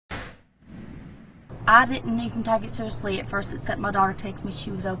I didn't even take it seriously at first, except my daughter texted me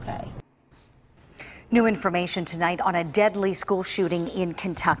she was okay. New information tonight on a deadly school shooting in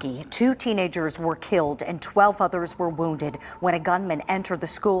Kentucky. 2 teenagers were killed and 12 others were wounded when a gunman entered the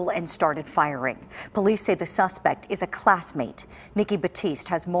school and started firing. Police say the suspect is a classmate. Nikki Battiste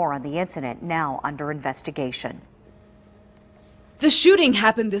has more on the incident, now under investigation. The shooting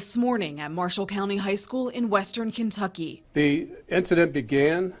happened this morning at Marshall County High School in western Kentucky. The incident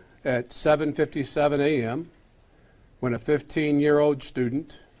began at 7:57 a.m. when a 15-year-old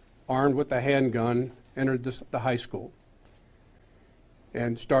student armed with a handgun entered the high school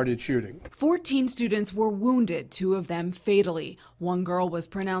and started shooting. 14 students were wounded, 2 of them fatally. One girl was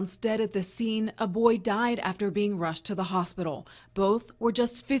pronounced dead at the scene. A boy died after being rushed to the hospital. Both were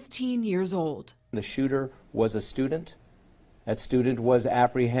just 15 years old. The shooter was a student. That student was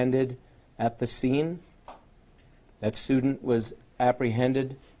apprehended at the scene. That student was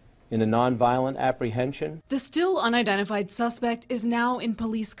apprehended in a nonviolent apprehension. The still unidentified suspect is now in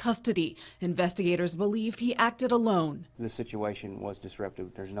police custody. Investigators believe he acted alone. The situation was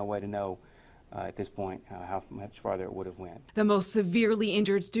disruptive. There's no way to know at this point how much farther it would have went. The most severely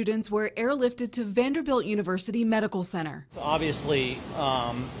injured students were airlifted to Vanderbilt University Medical Center. Obviously,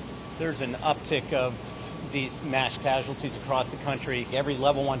 there's an uptick of these mass casualties across the country. Every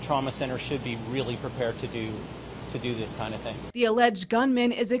level 1 trauma center should be really prepared to do this kind of thing. The alleged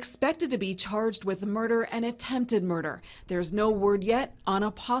gunman is expected to be charged with murder and attempted murder. There's no word yet on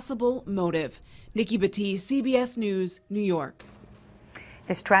a possible motive. Nikki Battiste, CBS News, New York.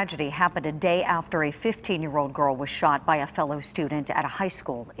 This tragedy happened a day after a 15-year-old girl was shot by a fellow student at a high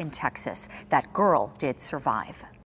school in Texas. That girl did survive.